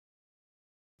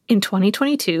In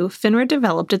 2022, FINRA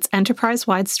developed its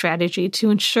enterprise-wide strategy to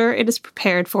ensure it is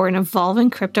prepared for an evolving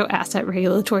crypto asset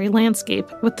regulatory landscape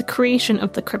with the creation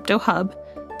of the Crypto Hub,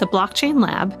 the Blockchain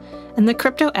Lab, and the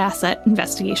Crypto Asset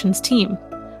Investigations Team.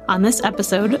 On this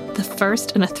episode, the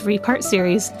first in a three-part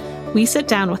series, we sit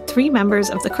down with three members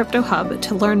of the Crypto Hub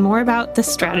to learn more about this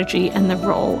strategy and the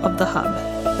role of the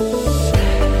hub.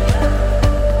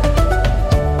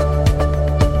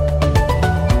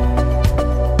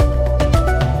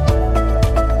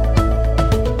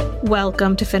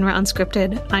 Welcome to FINRA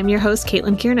Unscripted. I'm your host,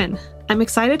 Caitlin Kiernan. I'm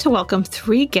excited to welcome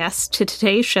three guests to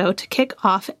today's show to kick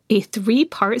off a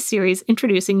three-part series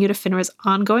introducing you to FINRA's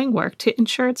ongoing work to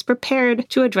ensure it's prepared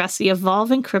to address the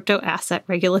evolving crypto asset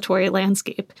regulatory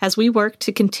landscape as we work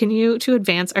to continue to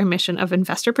advance our mission of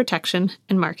investor protection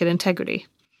and market integrity.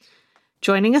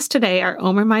 Joining us today are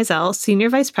Omer Meisel, Senior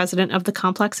Vice President of the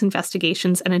Complex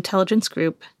Investigations and Intelligence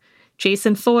Group,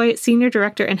 Jason Foy, Senior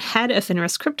Director and Head of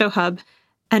FINRA's Crypto Hub,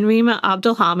 and Rima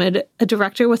Abdulhamid, a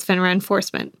director with FINRA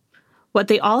Enforcement. What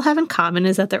they all have in common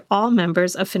is that they're all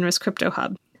members of FINRA's Crypto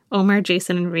Hub. Omer,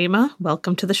 Jason, and Rima,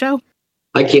 welcome to the show.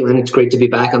 Hi, Caitlin. It's great to be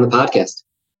back on the podcast.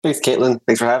 Thanks, Caitlin.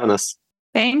 Thanks for having us.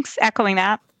 Thanks. Echoing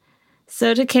that.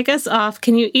 So to kick us off,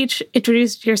 can you each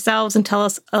introduce yourselves and tell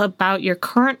us about your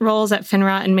current roles at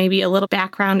FINRA and maybe a little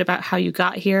background about how you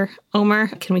got here? Omer,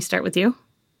 can we start with you?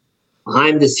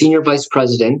 I'm the Senior Vice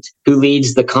President who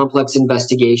leads the Complex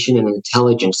Investigation and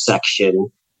Intelligence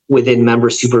section within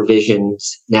Member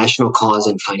Supervision's National Cause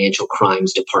and Financial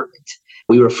Crimes Department.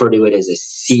 We refer to it as a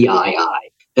CII.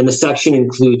 And the section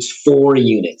includes four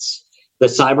units. The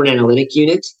Cyber Analytic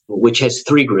Unit, which has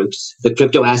three groups, the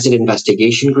Crypto Asset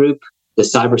Investigation Group, the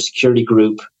Cybersecurity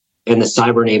Group, and the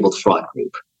Cyber Enabled Fraud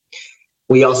Group.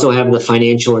 We also have the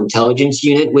Financial Intelligence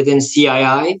Unit within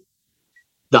CII,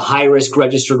 the High-Risk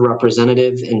Registered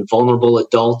Representative and Vulnerable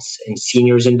Adults and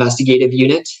Seniors Investigative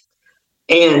Unit,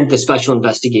 and the Special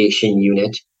Investigation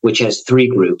Unit, which has three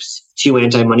groups, two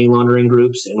anti-money laundering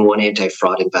groups and one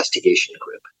anti-fraud investigation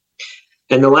group.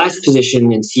 And the last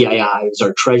position in CII is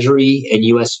our Treasury and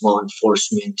U.S. law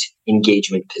enforcement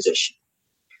engagement position.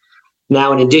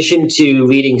 Now, in addition to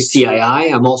leading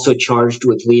CII, I'm also charged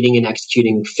with leading and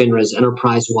executing FINRA's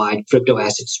enterprise-wide crypto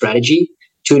asset strategy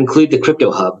to include the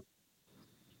Crypto Hub.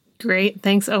 Great.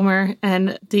 Thanks, Omer.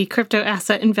 And the Crypto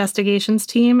Asset Investigations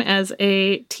Team, as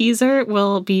a teaser,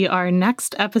 will be our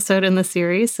next episode in the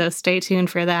series, so stay tuned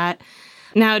for that.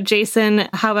 Now, Jason,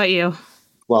 how about you?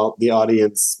 Well, the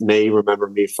audience may remember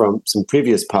me from some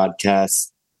previous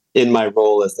podcasts in my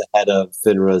role as the head of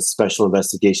FINRA's Special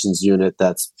Investigations Unit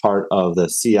that's part of the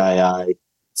CII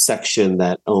section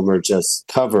that Omer just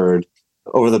covered.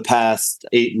 Over the past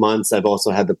 8 months, I've also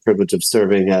had the privilege of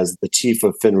serving as the chief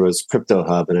of FINRA's Crypto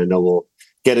Hub, and I know we'll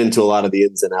get into a lot of the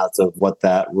ins and outs of what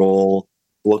that role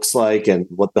looks like and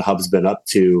what the hub's been up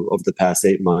to over the past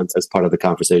 8 months as part of the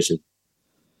conversation.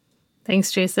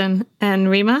 Thanks, Jason. And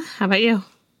Rima, how about you?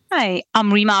 Hi,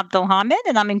 I'm Rima Abdulhamid,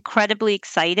 and I'm incredibly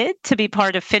excited to be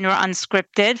part of FINRA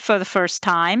Unscripted for the first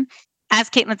time. As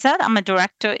Caitlin said, I'm a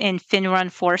director in FINRA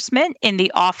Enforcement in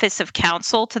the Office of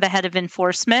Counsel to the Head of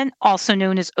Enforcement, also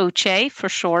known as OCHE for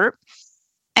short.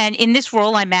 And in this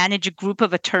role, I manage a group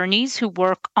of attorneys who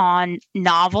work on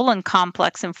novel and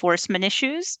complex enforcement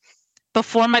issues.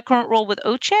 Before my current role with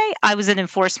OCHE, I was an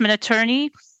enforcement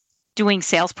attorney doing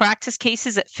sales practice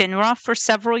cases at FINRA for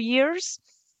several years.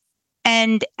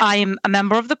 And I am a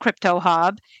member of the Crypto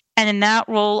Hub. And in that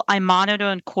role, I monitor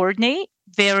and coordinate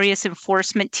various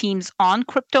enforcement teams on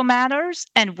crypto matters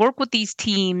and work with these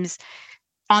teams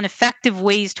on effective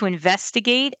ways to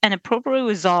investigate and appropriately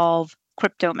resolve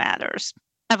crypto matters.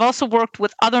 I've also worked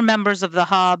with other members of the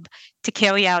hub to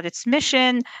carry out its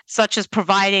mission, such as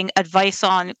providing advice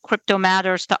on crypto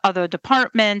matters to other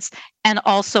departments and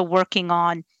also working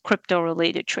on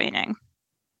crypto-related training.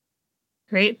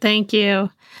 Great, thank you.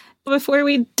 Before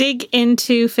we dig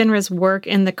into FINRA's work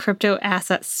in the crypto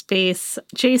asset space,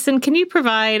 Jason, can you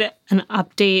provide an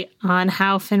update on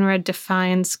how FINRA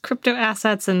defines crypto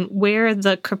assets and where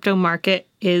the crypto market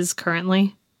is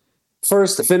currently?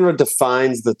 First, FINRA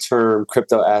defines the term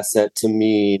crypto asset to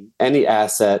mean any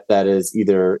asset that is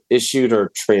either issued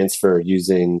or transferred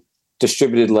using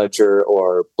distributed ledger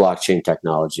or blockchain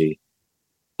technology.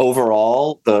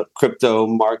 Overall, the crypto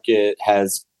market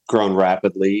has grown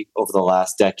rapidly over the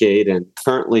last decade and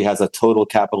currently has a total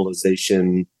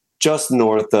capitalization just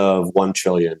north of 1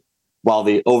 trillion. While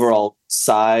the overall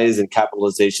size and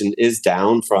capitalization is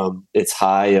down from its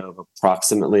high of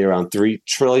approximately around 3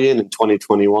 trillion in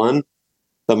 2021,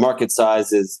 the market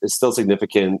size is still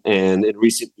significant. And in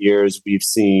recent years, we've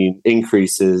seen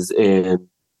increases in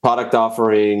product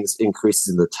offerings, increases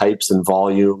in the types and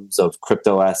volumes of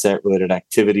crypto asset related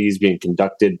activities being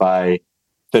conducted by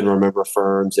FINRA member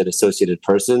firms and associated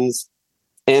persons,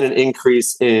 and an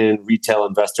increase in retail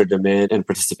investor demand and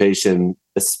participation,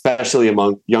 especially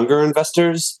among younger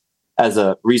investors, as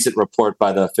a recent report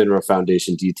by the FINRA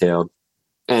Foundation detailed.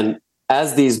 And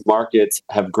as these markets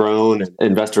have grown and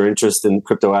investor interest in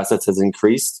crypto assets has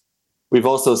increased, we've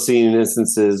also seen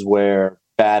instances where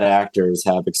bad actors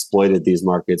have exploited these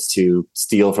markets to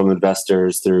steal from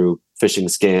investors through phishing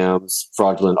scams,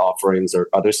 fraudulent offerings, or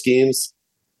other schemes.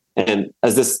 And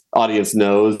as this audience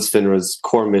knows, FINRA's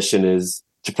core mission is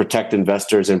to protect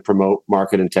investors and promote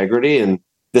market integrity. And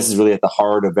this is really at the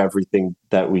heart of everything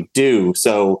that we do.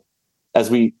 So as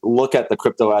we look at the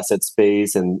crypto asset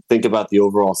space and think about the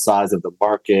overall size of the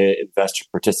market, investor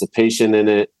participation in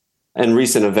it, and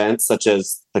recent events such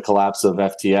as the collapse of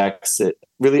FTX, it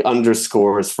really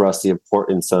underscores for us the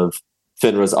importance of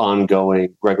FINRA's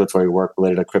ongoing regulatory work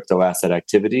related to crypto asset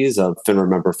activities of FINRA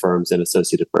member firms and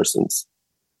associated persons.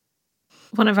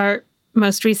 One of our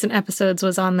most recent episodes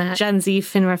was on that Gen Z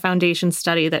FINRA Foundation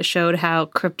study that showed how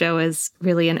crypto is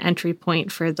really an entry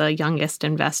point for the youngest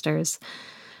investors.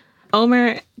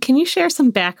 Omer, can you share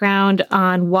some background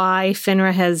on why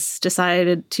FINRA has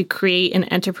decided to create an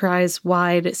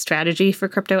enterprise-wide strategy for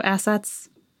crypto assets?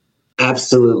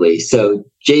 Absolutely. So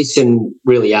Jason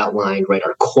really outlined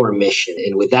our core mission.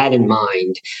 And with that in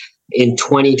mind, in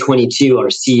 2022, our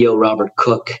CEO, Robert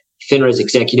Cook, FINRA's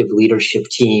executive leadership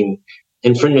team,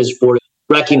 and FINRA's board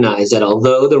recognized that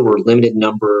although there were a limited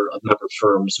number of member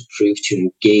firms approved to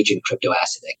engage in crypto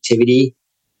asset activity,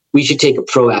 we should take a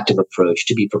proactive approach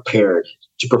to be prepared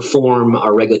to perform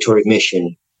our regulatory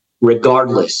mission,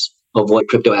 regardless of what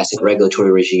crypto asset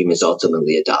regulatory regime is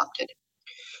ultimately adopted.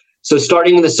 So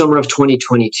starting in the summer of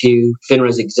 2022,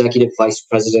 FINRA's Executive Vice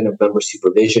President of Member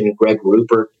Supervision, Greg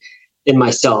Rupert, and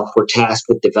myself were tasked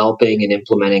with developing and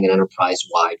implementing an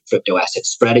enterprise-wide crypto asset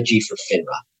strategy for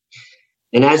FINRA.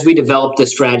 And as we developed the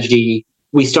strategy,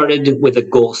 we started with a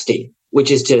goal statement,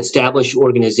 which is to establish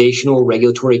organizational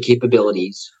regulatory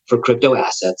capabilities for crypto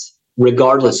assets,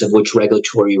 regardless of which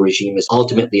regulatory regime is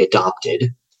ultimately adopted,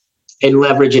 and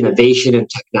leverage innovation and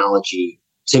technology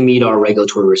to meet our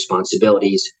regulatory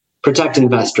responsibilities, protect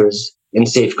investors, and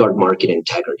safeguard market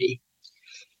integrity.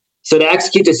 So to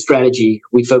execute this strategy,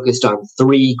 we focused on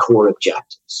three core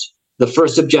objectives. The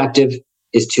first objective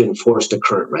is to enforce the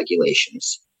current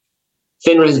regulations.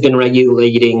 FINRA has been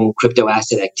regulating crypto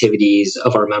asset activities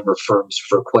of our member firms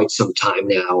for quite some time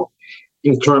now.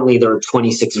 And currently, there are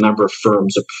 26 member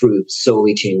firms approved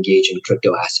solely to engage in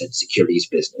crypto asset securities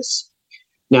business.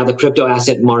 Now, the crypto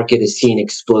asset market has seen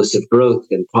explosive growth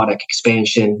and product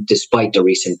expansion despite the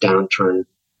recent downturn.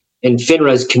 And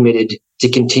FINRA is committed to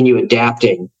continue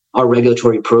adapting our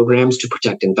regulatory programs to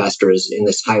protect investors in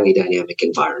this highly dynamic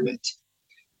environment.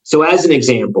 So as an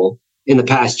example, in the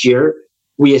past year,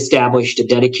 we established a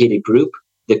dedicated group,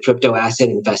 the Crypto Asset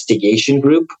Investigation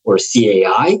Group, or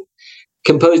CAI,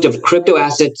 composed of crypto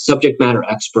asset subject matter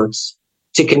experts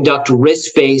to conduct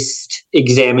risk-based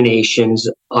examinations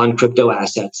on crypto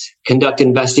assets, conduct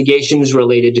investigations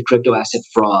related to crypto asset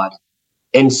fraud,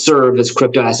 and serve as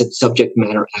crypto asset subject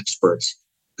matter experts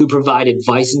who provide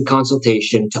advice and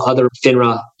consultation to other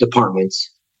FINRA departments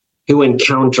who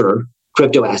encounter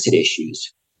crypto asset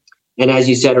issues. And as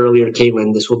you said earlier,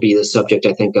 Caitlin, this will be the subject,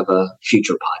 I think, of a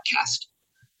future podcast.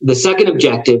 The second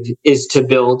objective is to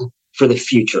build for the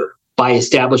future by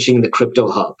establishing the Crypto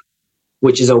Hub,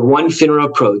 which is a one FINRA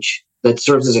approach that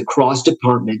serves as a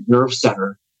cross-department nerve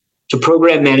center to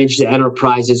program manage the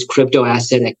enterprise's crypto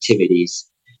asset activities,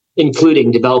 including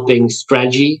developing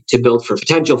strategy to build for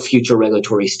potential future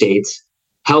regulatory states,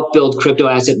 help build crypto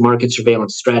asset market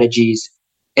surveillance strategies,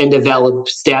 and develop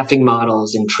staffing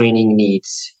models and training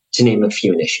needs, to name a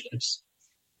few initiatives.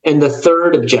 And the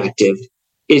third objective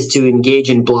is to engage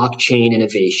in blockchain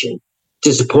innovation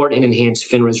to support and enhance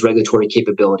FINRA's regulatory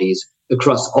capabilities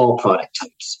across all product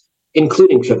types,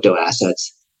 including crypto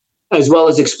assets, as well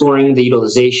as exploring the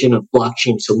utilization of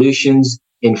blockchain solutions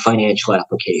in financial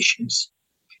applications.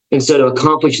 And so to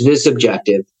accomplish this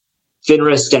objective,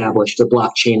 FINRA established a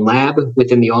blockchain lab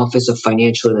within the Office of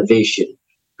Financial Innovation,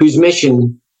 whose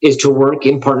mission is to work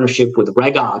in partnership with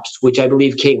RegOps, which I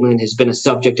believe, Caitlin, has been a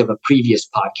subject of a previous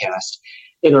podcast,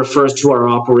 and refers to our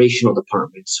operational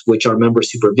departments, which are member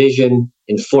supervision,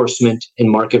 enforcement,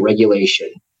 and market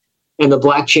regulation. And the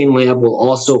Blockchain Lab will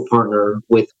also partner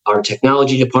with our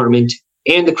technology department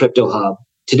and the Crypto Hub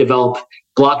to develop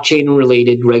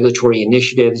blockchain-related regulatory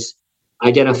initiatives,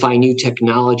 identify new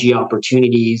technology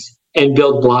opportunities, and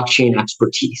build blockchain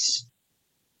expertise.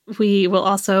 We will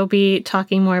also be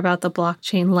talking more about the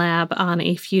blockchain lab on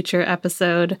a future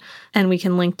episode, and we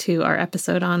can link to our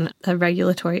episode on the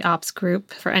regulatory ops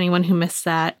group for anyone who missed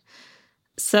that.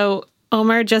 So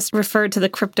Omer just referred to the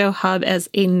Crypto Hub as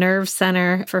a nerve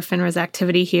center for FINRA's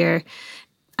activity here.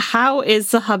 How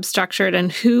is the hub structured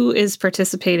and who is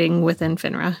participating within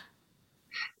FINRA?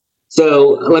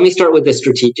 So let me start with the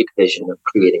strategic vision of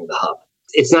creating the hub.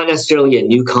 It's not necessarily a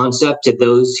new concept to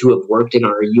those who have worked in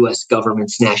our U.S.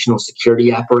 government's national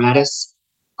security apparatus.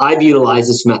 I've utilized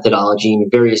this methodology in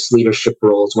various leadership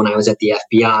roles when I was at the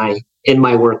FBI in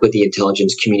my work with the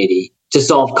intelligence community to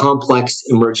solve complex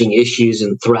emerging issues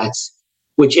and threats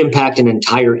which impact an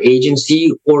entire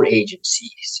agency or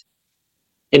agencies.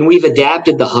 And we've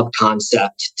adapted the hub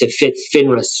concept to fit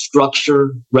FINRA's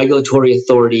structure, regulatory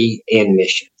authority, and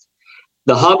mission.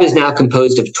 The hub is now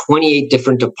composed of 28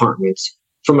 different departments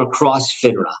from across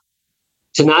FINRA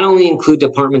to not only include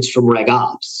departments from Reg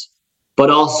Ops, but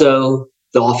also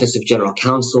the Office of General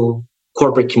Counsel,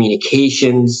 Corporate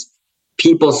Communications,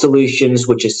 People Solutions,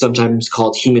 which is sometimes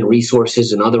called Human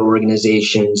Resources and other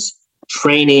organizations,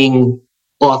 Training,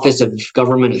 Office of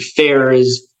Government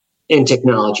Affairs, and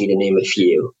Technology, to name a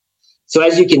few. So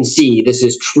as you can see, this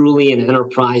is truly an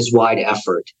enterprise-wide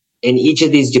effort, and each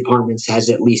of these departments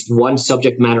has at least one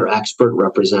subject matter expert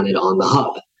represented on the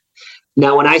hub.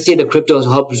 Now, when I say the Crypto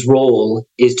Hub's role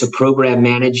is to program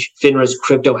manage FINRA's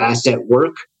crypto asset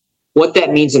work, what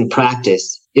that means in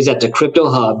practice is that the Crypto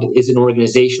Hub is an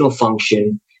organizational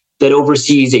function that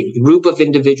oversees a group of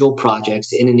individual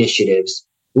projects and initiatives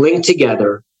linked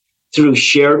together through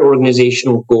shared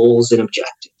organizational goals and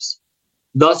objectives,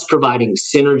 thus providing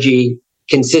synergy,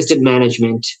 consistent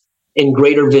management, and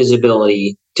greater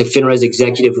visibility to FINRA's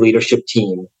executive leadership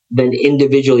team than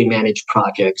individually managed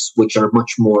projects, which are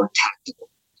much more tactical.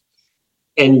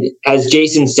 And as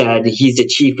Jason said, he's the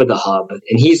chief of the hub,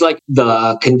 and he's like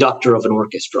the conductor of an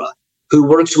orchestra who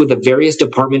works with the various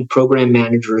department program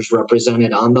managers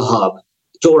represented on the hub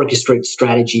to orchestrate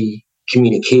strategy,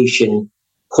 communication,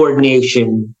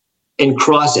 coordination, and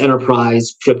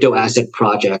cross-enterprise crypto asset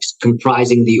projects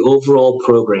comprising the overall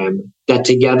program that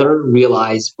together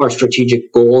realize our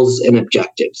strategic goals and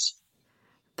objectives.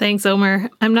 Thanks, Omer.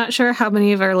 I'm not sure how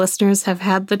many of our listeners have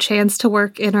had the chance to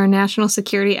work in our national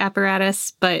security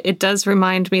apparatus, but it does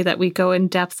remind me that we go in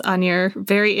depth on your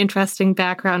very interesting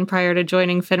background prior to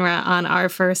joining FINRA on our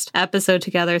first episode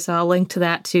together. So I'll link to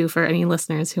that too for any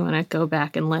listeners who want to go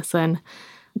back and listen.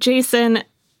 Jason,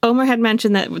 Omer had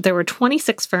mentioned that there were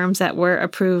 26 firms that were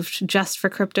approved just for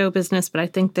crypto business, but I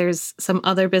think there's some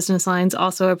other business lines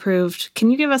also approved. Can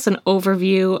you give us an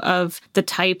overview of the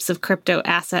types of crypto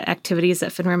asset activities that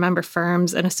FINRA member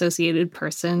firms and associated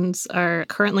persons are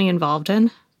currently involved in?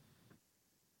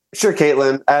 Sure,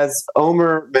 Caitlin. As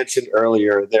Omer mentioned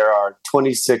earlier, there are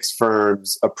 26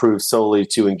 firms approved solely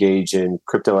to engage in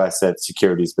crypto asset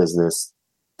securities business.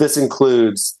 This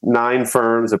includes 9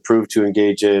 firms approved to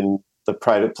engage in the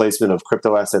private placement of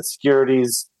crypto asset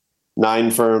securities, 9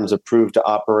 firms approved to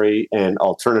operate an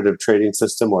alternative trading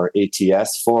system or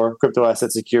ATS for crypto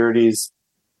asset securities,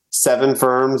 7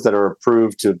 firms that are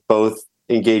approved to both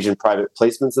engage in private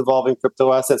placements involving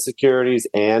crypto asset securities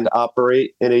and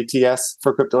operate an ATS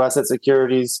for crypto asset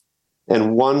securities,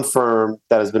 and 1 firm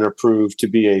that has been approved to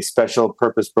be a special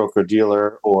purpose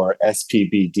broker-dealer or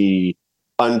SPBD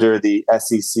under the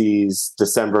SEC's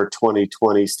December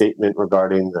 2020 statement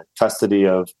regarding the custody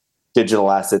of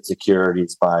digital asset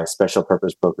securities by special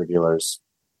purpose broker-dealers.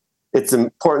 It's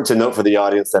important to note for the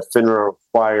audience that FINRA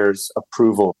requires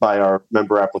approval by our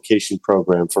member application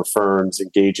program for firms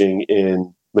engaging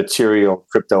in material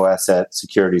crypto asset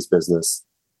securities business.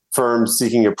 Firms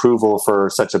seeking approval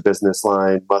for such a business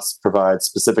line must provide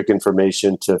specific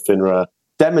information to FINRA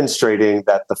demonstrating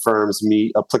that the firms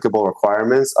meet applicable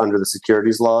requirements under the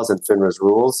securities laws and FINRA's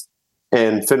rules.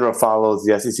 And FINRA follows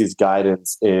the SEC's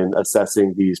guidance in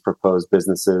assessing these proposed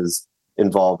businesses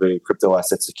involving crypto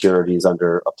asset securities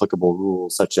under applicable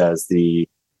rules, such as the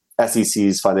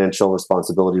SEC's financial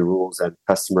responsibility rules and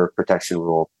customer protection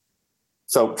rule.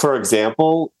 So, for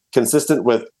example, consistent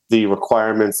with the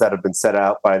requirements that have been set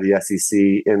out by the SEC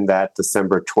in that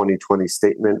December 2020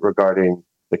 statement regarding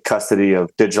the custody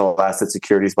of digital asset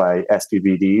securities by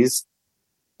SPBDs.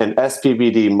 An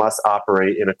SPBD must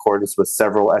operate in accordance with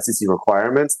several SEC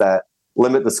requirements that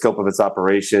limit the scope of its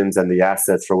operations and the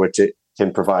assets for which it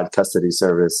can provide custody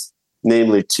service,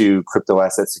 namely to crypto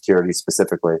asset securities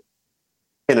specifically.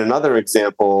 In another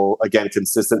example, again,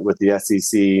 consistent with the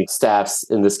SEC staff's,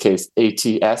 in this case,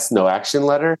 ATS, no action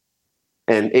letter,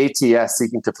 an ATS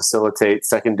seeking to facilitate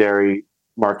secondary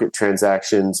market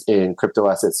transactions in crypto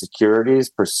asset securities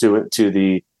pursuant to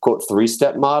the quote,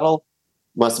 three-step model,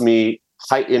 must meet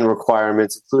heightened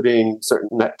requirements, including certain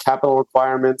net capital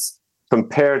requirements,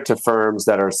 compared to firms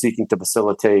that are seeking to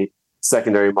facilitate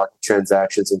secondary market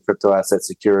transactions in crypto asset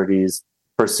securities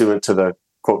pursuant to the,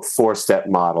 quote, four-step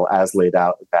model as laid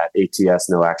out in that ATS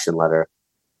no action letter.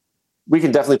 We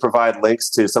can definitely provide links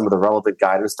to some of the relevant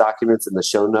guidance documents in the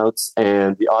show notes,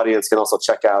 and the audience can also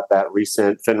check out that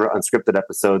recent FINRA Unscripted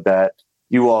episode that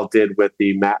you all did with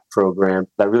the MAP program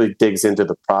that really digs into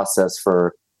the process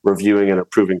for reviewing and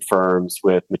approving firms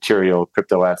with material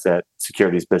crypto asset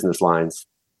securities business lines.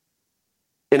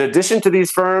 In addition to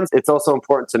these firms, it's also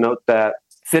important to note that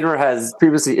FINRA has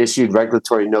previously issued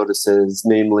regulatory notices,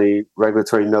 namely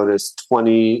Regulatory Notice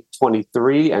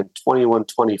 2023 and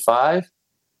 2125,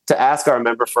 to ask our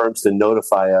member firms to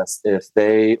notify us if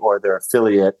they or their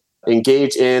affiliate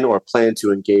engage in or plan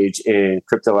to engage in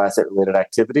crypto asset related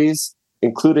activities,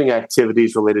 including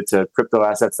activities related to crypto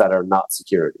assets that are not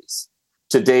securities.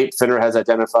 To date, FINRA has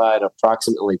identified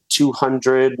approximately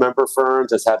 200 member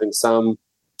firms as having some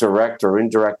direct or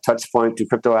indirect touch point to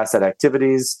crypto asset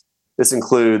activities. This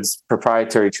includes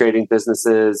proprietary trading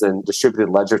businesses and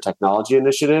distributed ledger technology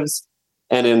initiatives.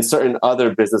 And in certain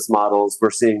other business models,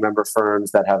 we're seeing member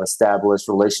firms that have established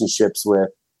relationships with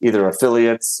either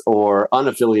affiliates or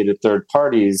unaffiliated third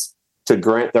parties to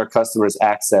grant their customers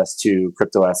access to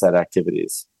crypto asset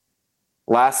activities.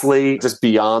 Lastly, just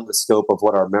beyond the scope of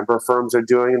what our member firms are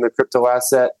doing in the crypto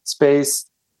asset space,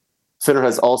 FINRA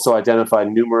has also identified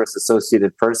numerous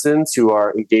associated persons who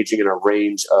are engaging in a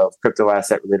range of crypto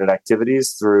asset related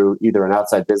activities through either an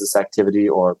outside business activity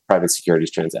or private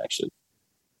securities transaction.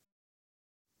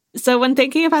 So when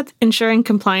thinking about ensuring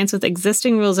compliance with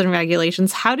existing rules and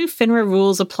regulations, how do FINRA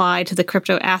rules apply to the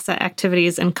crypto asset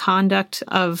activities and conduct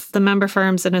of the member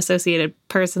firms and associated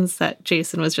persons that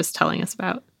Jason was just telling us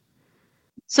about?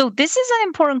 So this is an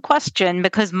important question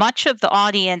because much of the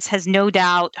audience has no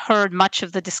doubt heard much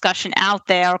of the discussion out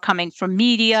there coming from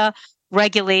media,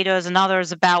 regulators, and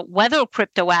others about whether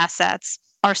crypto assets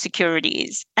are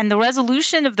securities. And the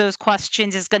resolution of those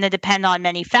questions is going to depend on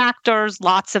many factors,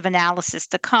 lots of analysis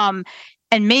to come,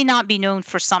 and may not be known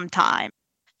for some time.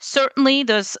 Certainly,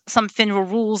 there's some FINRA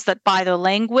rules that by their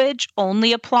language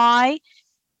only apply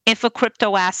if a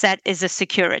crypto asset is a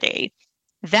security.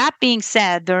 That being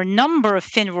said, there are a number of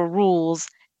FINRA rules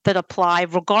that apply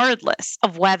regardless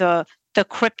of whether the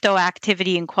crypto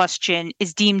activity in question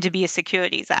is deemed to be a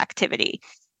securities activity.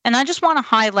 And I just want to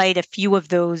highlight a few of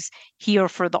those here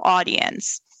for the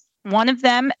audience. One of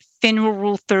them, FINRA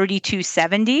Rule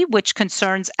 3270, which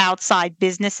concerns outside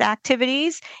business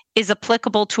activities, is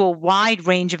applicable to a wide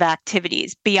range of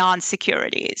activities beyond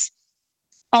securities.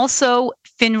 Also,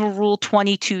 FINRA Rule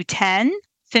 2210,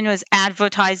 FINRA's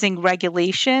advertising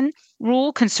regulation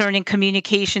rule concerning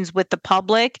communications with the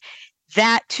public,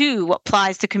 that too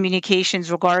applies to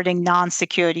communications regarding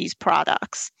non-securities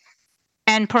products.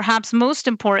 And perhaps most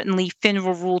importantly,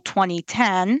 FINRA Rule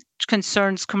 2010, which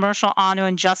concerns commercial honor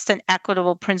and just and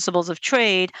equitable principles of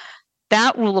trade,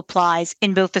 that rule applies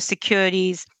in both the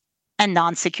securities and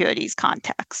non-securities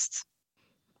contexts.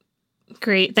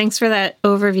 Great. Thanks for that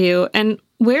overview. And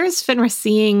where is FINRA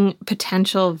seeing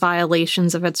potential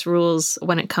violations of its rules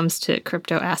when it comes to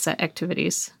crypto asset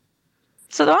activities?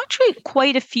 So there are actually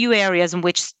quite a few areas in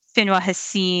which FINRA has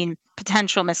seen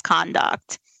potential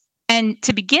misconduct. And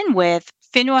to begin with,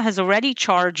 FINRA has already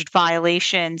charged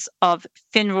violations of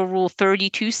FINRA Rule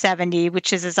 3270,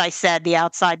 which is, as I said, the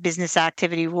outside business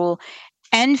activity rule,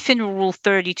 and FINRA Rule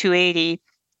 3280,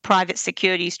 private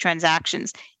securities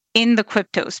transactions, in the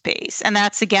crypto space. And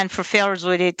that's, again, for failures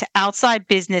related to outside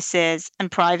businesses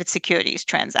and private securities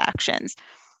transactions.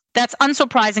 That's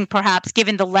unsurprising, perhaps,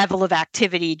 given the level of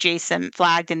activity Jason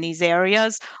flagged in these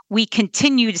areas. We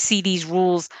continue to see these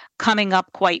rules coming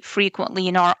up quite frequently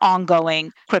in our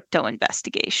ongoing crypto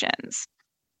investigations.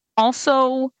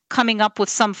 Also coming up with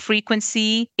some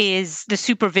frequency is the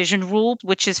supervision rule,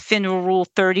 which is FINRA Rule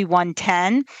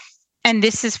 3110. And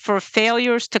this is for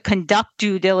failures to conduct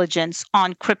due diligence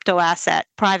on crypto asset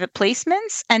private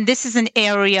placements. And this is an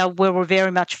area where we're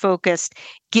very much focused,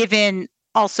 given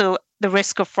also the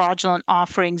risk of fraudulent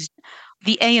offerings.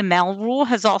 The AML rule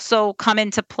has also come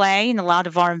into play in a lot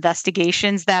of our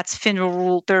investigations. That's FINRA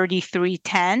Rule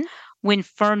 3310, when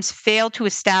firms fail to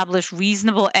establish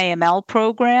reasonable AML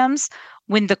programs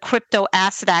when the crypto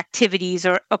asset activities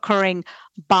are occurring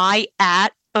by, at,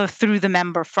 or through the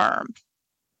member firm.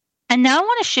 And now I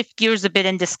want to shift gears a bit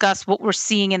and discuss what we're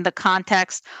seeing in the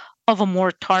context of a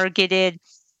more targeted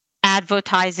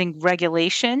advertising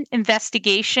regulation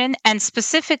investigation. And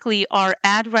specifically, our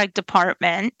ad reg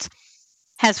department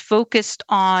has focused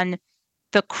on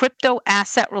the crypto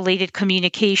asset related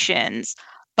communications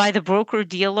by the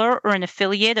broker-dealer or an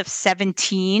affiliate of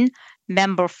 17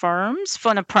 member firms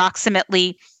for an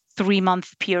approximately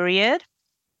 3-month period.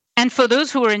 And for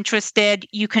those who are interested,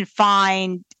 you can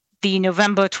find the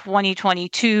November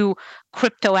 2022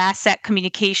 Crypto Asset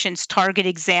Communications Target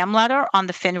Exam Letter on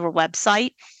the FINRA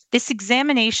website. This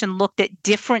examination looked at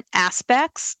different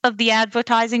aspects of the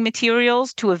advertising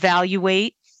materials to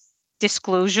evaluate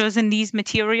disclosures in these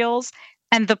materials,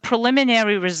 and the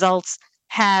preliminary results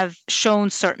have shown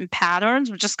certain patterns.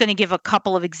 We're just going to give a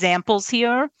couple of examples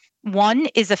here. One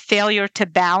is a failure to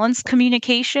balance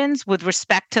communications with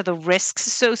respect to the risks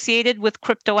associated with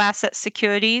crypto asset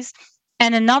securities.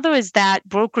 And another is that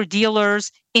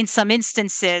broker-dealers, in some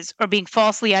instances, are being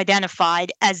falsely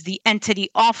identified as the entity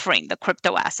offering the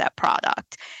crypto asset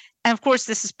product. And of course,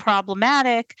 this is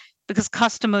problematic because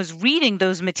customers reading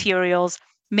those materials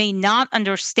may not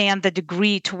understand the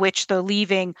degree to which they're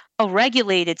leaving a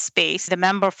regulated space, the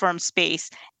member firm space,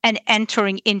 and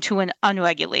entering into an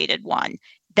unregulated one,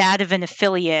 that of an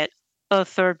affiliate or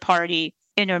third-party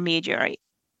intermediary.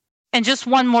 And just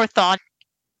one more thought.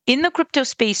 In the crypto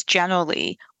space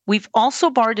generally, we've also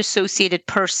barred associated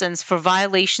persons for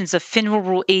violations of FINRA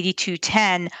Rule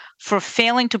 8210 for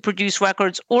failing to produce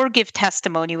records or give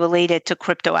testimony related to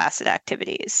crypto asset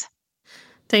activities.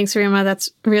 Thanks, Rima. That's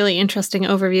a really interesting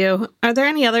overview. Are there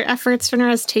any other efforts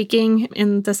FINRA is taking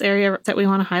in this area that we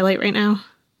want to highlight right now?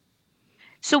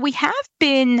 So we have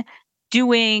been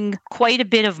doing quite a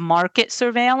bit of market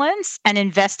surveillance and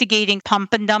investigating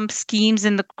pump and dump schemes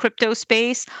in the crypto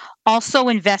space, also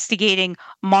investigating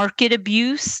market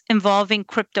abuse involving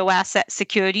crypto asset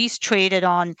securities traded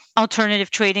on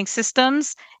alternative trading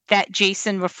systems that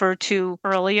Jason referred to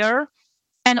earlier.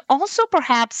 And also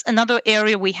perhaps another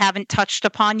area we haven't touched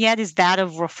upon yet is that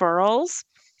of referrals.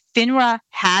 FINRA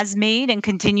has made and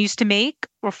continues to make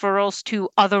referrals to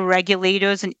other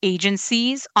regulators and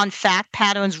agencies on fact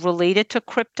patterns related to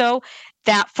crypto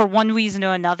that, for one reason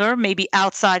or another, may be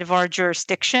outside of our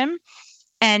jurisdiction.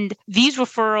 And these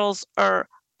referrals are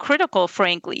critical,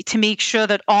 frankly, to make sure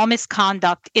that all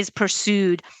misconduct is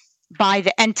pursued by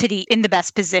the entity in the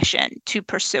best position to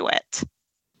pursue it.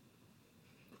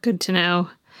 Good to know.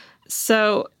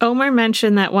 So Omer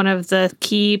mentioned that one of the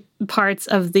key parts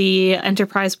of the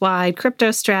enterprise-wide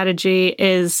crypto strategy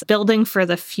is building for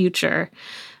the future.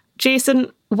 Jason,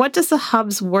 what does the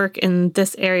hub's work in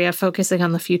this area focusing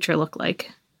on the future look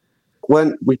like?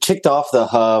 When we kicked off the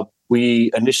hub,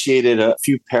 we initiated a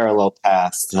few parallel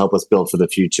paths to help us build for the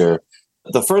future.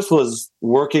 The first was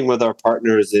working with our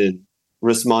partners in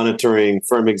risk monitoring,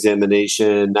 firm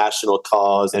examination, national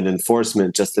cause, and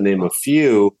enforcement, just to name a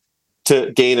few,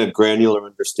 to gain a granular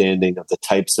understanding of the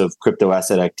types of crypto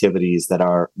asset activities that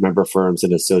our member firms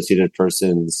and associated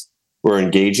persons were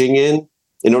engaging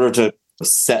in order to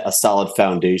set a solid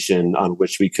foundation on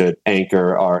which we could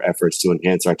anchor our efforts to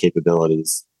enhance our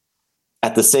capabilities.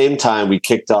 At the same time, we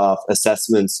kicked off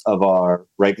assessments of our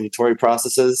regulatory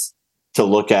processes to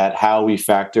look at how we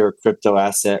factor crypto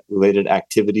asset related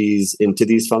activities into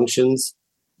these functions.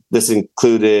 This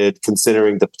included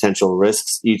considering the potential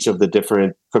risks each of the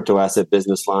different crypto asset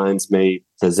business lines may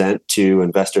present to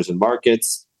investors and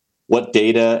markets, what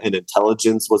data and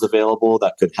intelligence was available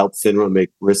that could help FINRA make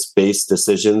risk-based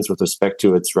decisions with respect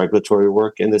to its regulatory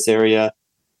work in this area.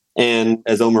 And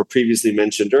as Omer previously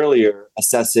mentioned earlier,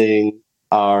 assessing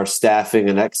our staffing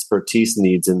and expertise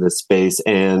needs in this space,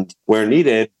 and where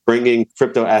needed, bringing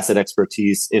crypto asset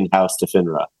expertise in-house to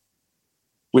FINRA.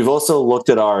 We've also looked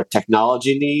at our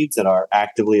technology needs and are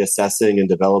actively assessing and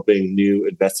developing new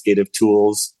investigative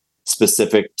tools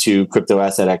specific to crypto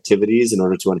asset activities in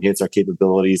order to enhance our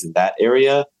capabilities in that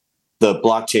area. The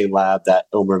blockchain lab that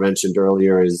Omer mentioned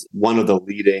earlier is one of the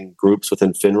leading groups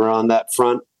within FINRA on that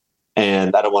front.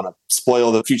 And I don't want to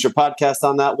spoil the future podcast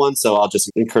on that one, so I'll just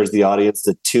encourage the audience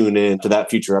to tune in to that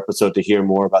future episode to hear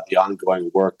more about the ongoing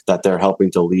work that they're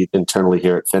helping to lead internally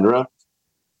here at FINRA.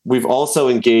 We've also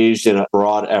engaged in a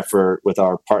broad effort with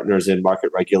our partners in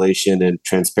market regulation and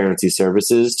transparency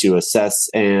services to assess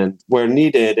and, where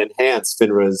needed, enhance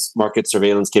FINRA's market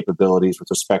surveillance capabilities with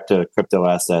respect to crypto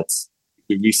assets.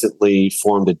 We recently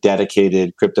formed a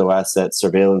dedicated crypto asset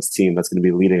surveillance team that's going to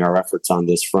be leading our efforts on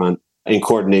this front in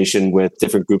coordination with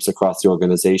different groups across the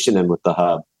organization and with the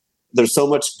hub. There's so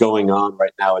much going on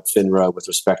right now at FINRA with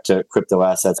respect to crypto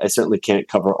assets. I certainly can't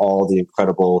cover all the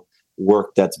incredible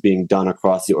work that's being done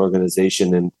across the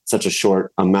organization in such a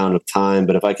short amount of time.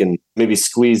 But if I can maybe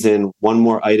squeeze in one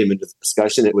more item into the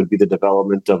discussion, it would be the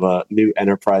development of a new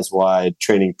enterprise-wide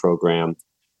training program,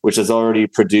 which has already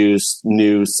produced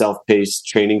new self-paced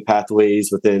training pathways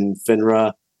within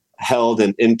FINRA, held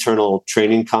an internal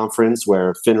training conference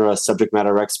where FINRA subject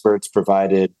matter experts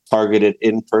provided targeted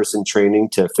in-person training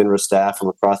to FINRA staff from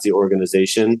across the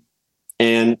organization.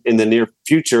 And in the near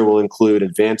future, we'll include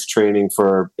advanced training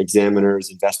for examiners,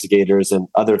 investigators, and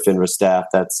other FINRA staff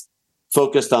that's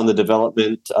focused on the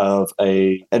development of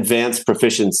a advanced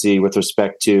proficiency with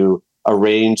respect to a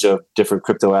range of different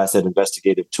crypto asset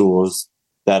investigative tools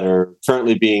that are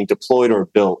currently being deployed or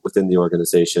built within the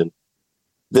organization.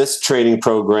 This training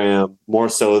program, more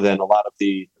so than a lot of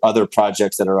the other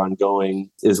projects that are ongoing,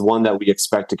 is one that we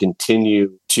expect to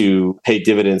continue to pay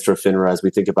dividends for FINRA as we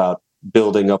think about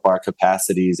building up our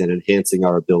capacities and enhancing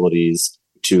our abilities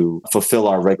to fulfill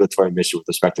our regulatory mission with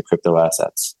respect to crypto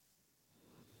assets.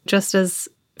 Just as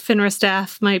FINRA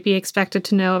staff might be expected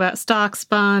to know about stocks,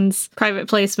 bonds, private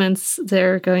placements,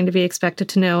 they're going to be expected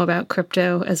to know about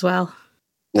crypto as well.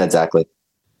 Exactly.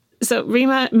 So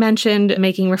Rima mentioned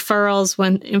making referrals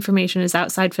when information is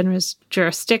outside FINRA's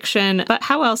jurisdiction, but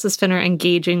how else is FINRA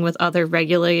engaging with other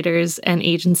regulators and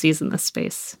agencies in this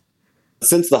space?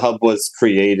 Since the hub was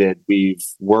created, we've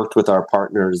worked with our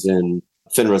partners in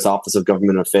FINRA's Office of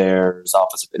Government Affairs,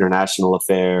 Office of International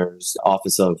Affairs,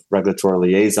 Office of Regulatory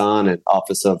Liaison, and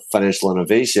Office of Financial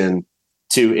Innovation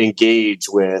to engage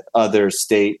with other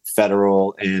state,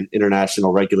 federal, and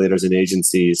international regulators and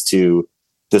agencies to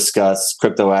discuss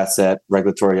crypto asset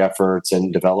regulatory efforts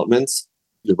and developments.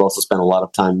 We've also spent a lot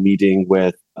of time meeting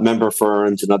with member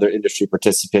firms and other industry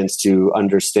participants to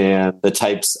understand the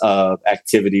types of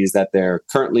activities that they're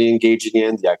currently engaging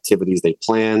in, the activities they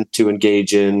plan to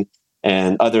engage in,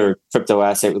 and other crypto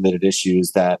asset related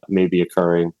issues that may be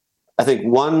occurring. I think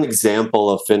one example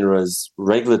of FINRA's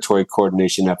regulatory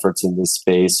coordination efforts in this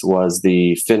space was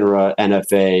the FINRA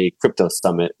NFA Crypto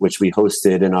Summit, which we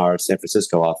hosted in our San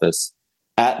Francisco office.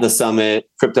 At the summit,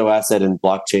 crypto asset and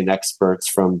blockchain experts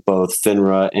from both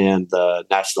FINRA and the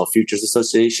National Futures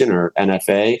Association, or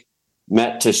NFA,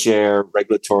 met to share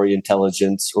regulatory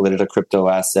intelligence related to crypto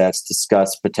assets,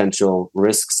 discuss potential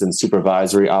risks and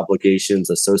supervisory obligations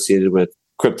associated with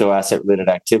crypto asset related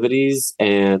activities,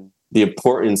 and the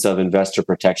importance of investor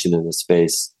protection in this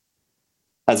space.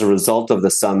 As a result of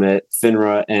the summit,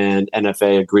 FINRA and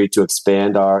NFA agreed to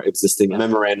expand our existing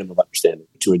memorandum of understanding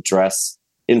to address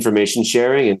information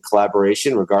sharing and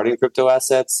collaboration regarding crypto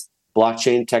assets,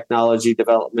 blockchain technology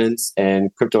developments,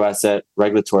 and crypto asset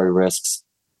regulatory risks,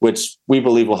 which we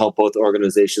believe will help both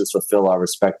organizations fulfill our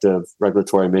respective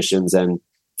regulatory missions. And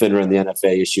FINRA and the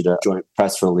NFA issued a joint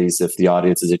press release if the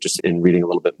audience is interested in reading a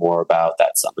little bit more about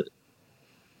that summit.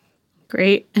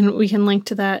 Great. And we can link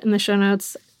to that in the show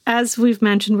notes. As we've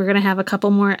mentioned, we're going to have a couple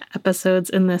more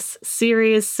episodes in this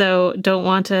series, so don't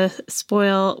want to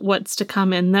spoil what's to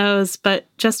come in those. But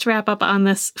just to wrap up on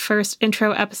this first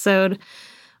intro episode,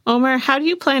 Omer, how do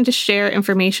you plan to share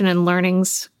information and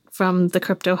learnings from the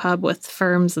Crypto Hub with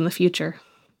firms in the future?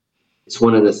 It's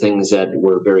one of the things that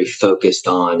we're very focused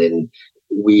on, and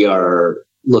we are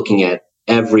looking at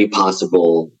every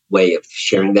possible way of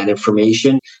sharing that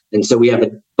information. And so we have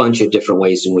a bunch of different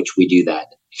ways in which we do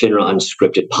that. FINRA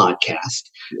Unscripted podcast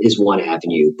is one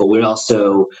avenue, but we're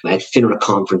also at FINRA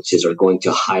conferences are going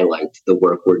to highlight the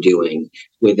work we're doing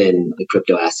within the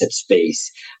crypto asset space.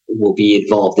 We'll be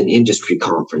involved in industry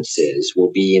conferences.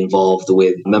 We'll be involved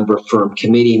with member firm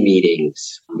committee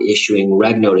meetings, issuing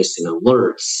reg notice and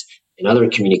alerts and other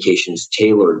communications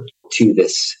tailored to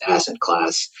this asset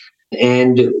class.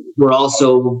 And we're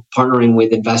also partnering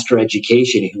with Investor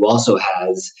Education, who also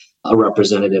has a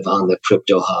representative on the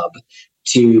Crypto Hub,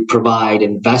 to provide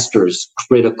investors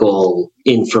critical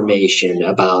information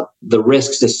about the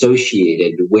risks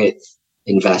associated with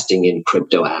investing in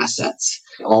crypto assets.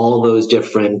 All those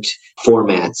different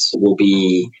formats will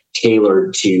be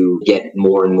tailored to get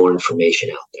more and more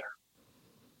information out there.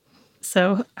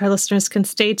 So our listeners can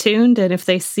stay tuned, and if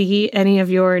they see any of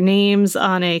your names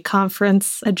on a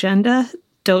conference agenda,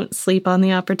 don't sleep on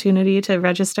the opportunity to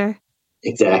register.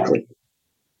 Exactly.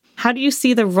 How do you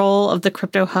see the role of the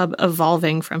Crypto Hub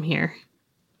evolving from here?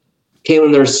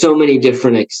 Caitlin, there are so many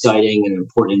different exciting and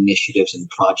important initiatives and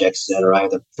projects that are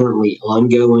either currently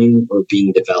ongoing or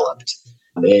being developed.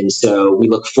 And so we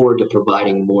look forward to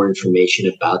providing more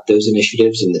information about those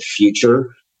initiatives in the future.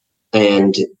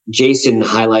 And Jason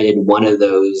highlighted one of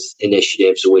those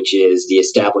initiatives, which is the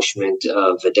establishment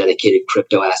of a dedicated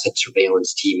crypto asset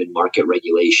surveillance team and market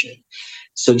regulation.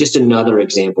 So just another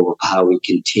example of how we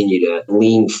continue to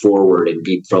lean forward and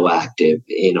be proactive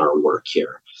in our work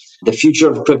here. The future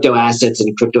of crypto assets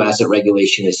and crypto asset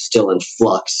regulation is still in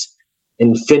flux,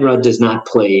 and FINRA does not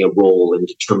play a role in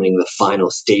determining the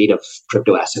final state of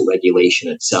crypto asset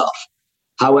regulation itself.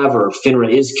 However,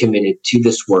 FINRA is committed to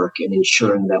this work and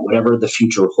ensuring that whatever the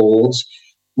future holds,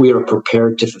 we are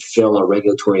prepared to fulfill our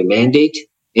regulatory mandate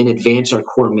and advance our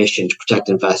core mission to protect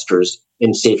investors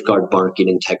and safeguard market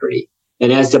integrity.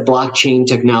 And as the blockchain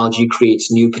technology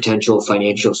creates new potential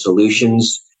financial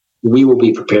solutions, we will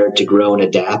be prepared to grow and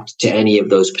adapt to any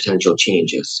of those potential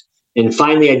changes. And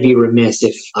finally, I'd be remiss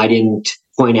if I didn't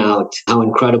point out how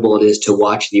incredible it is to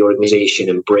watch the organization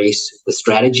embrace the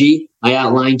strategy I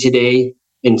outlined today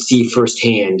and see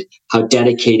firsthand how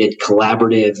dedicated,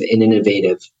 collaborative, and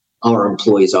innovative our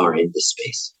employees are in this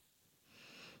space.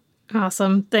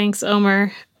 Awesome. Thanks,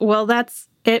 Omer. Well, that's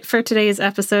it for today's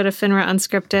episode of FINRA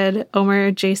Unscripted.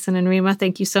 Omer, Jason, and Rima,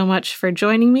 thank you so much for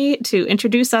joining me to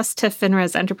introduce us to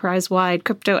FINRA's enterprise-wide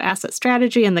crypto asset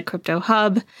strategy and the Crypto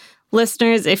Hub.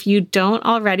 Listeners, if you don't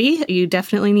already, you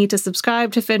definitely need to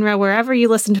subscribe to FINRA wherever you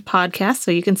listen to podcasts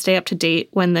so you can stay up to date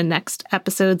when the next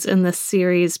episodes in this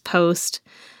series post.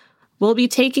 We'll be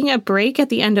taking a break at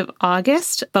the end of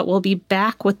August, but we'll be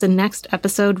back with the next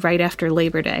episode right after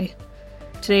Labor Day.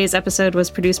 Today's episode was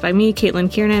produced by me,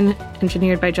 Caitlin Kiernan,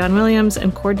 engineered by John Williams,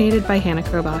 and coordinated by Hannah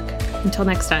Krobach. Until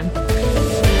next time.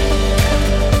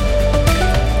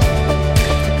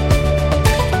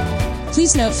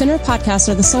 Please note, FINRA podcasts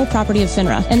are the sole property of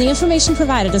FINRA, and the information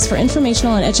provided is for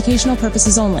informational and educational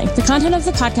purposes only. The content of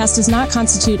the podcast does not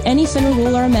constitute any FINRA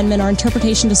rule or amendment or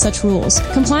interpretation to such rules.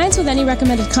 Compliance with any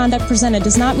recommended conduct presented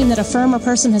does not mean that a firm or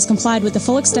person has complied with the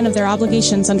full extent of their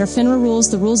obligations under FINRA rules,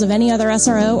 the rules of any other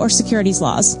SRO, or securities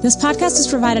laws. This podcast is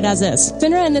provided as is.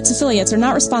 FINRA and its affiliates are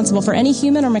not responsible for any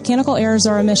human or mechanical errors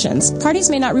or omissions. Parties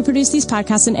may not reproduce these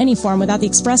podcasts in any form without the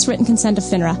express written consent of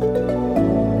FINRA.